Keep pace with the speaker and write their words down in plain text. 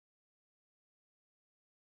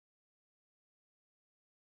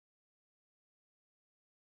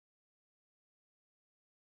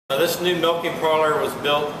This new milking parlor was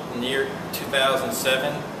built in the year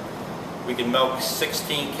 2007. We can milk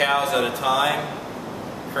 16 cows at a time.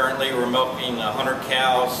 Currently we're milking 100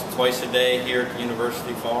 cows twice a day here at the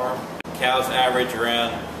University Farm. Cows average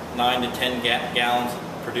around 9 to 10 gallons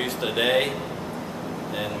produced a day,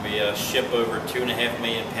 and we ship over 2.5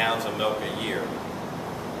 million pounds of milk a year.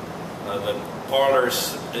 The parlor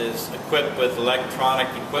is equipped with electronic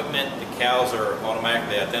equipment. The cows are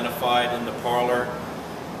automatically identified in the parlor,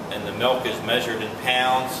 and the milk is measured in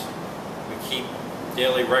pounds. We keep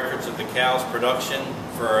daily records of the cow's production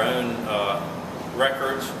for our own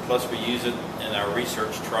records, plus we use it in our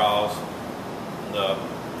research trials. The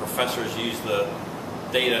professors use the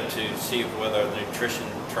data to see whether the nutrition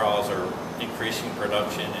trials are increasing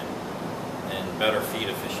production and better feed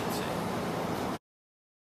efficiency.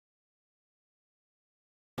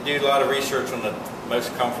 We do a lot of research on the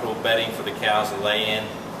most comfortable bedding for the cows to lay in.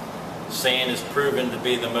 Sand is proven to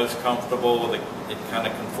be the most comfortable. It kind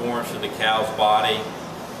of conforms to the cow's body.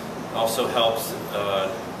 It also helps,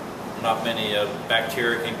 not many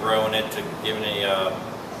bacteria can grow in it to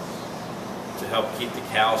help keep the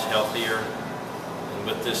cows healthier. And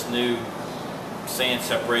with this new sand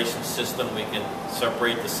separation system, we can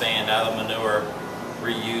separate the sand out of the manure,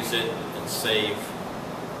 reuse it, and save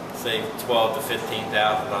 $12,000 to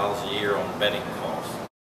 $15,000 a year on bedding costs.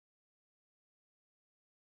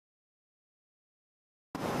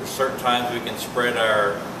 There's certain times we can spread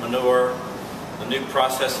our manure. The new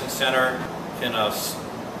processing center can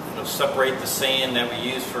separate the sand that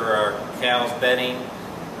we use for our cows' bedding,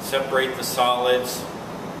 separate the solids.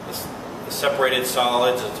 The separated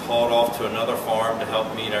solids is hauled off to another farm to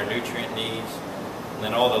help meet our nutrient needs. And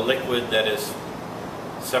then all the liquid that is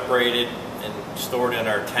separated and stored in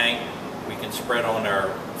our tank, we can spread on our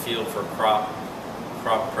field for crop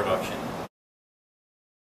production.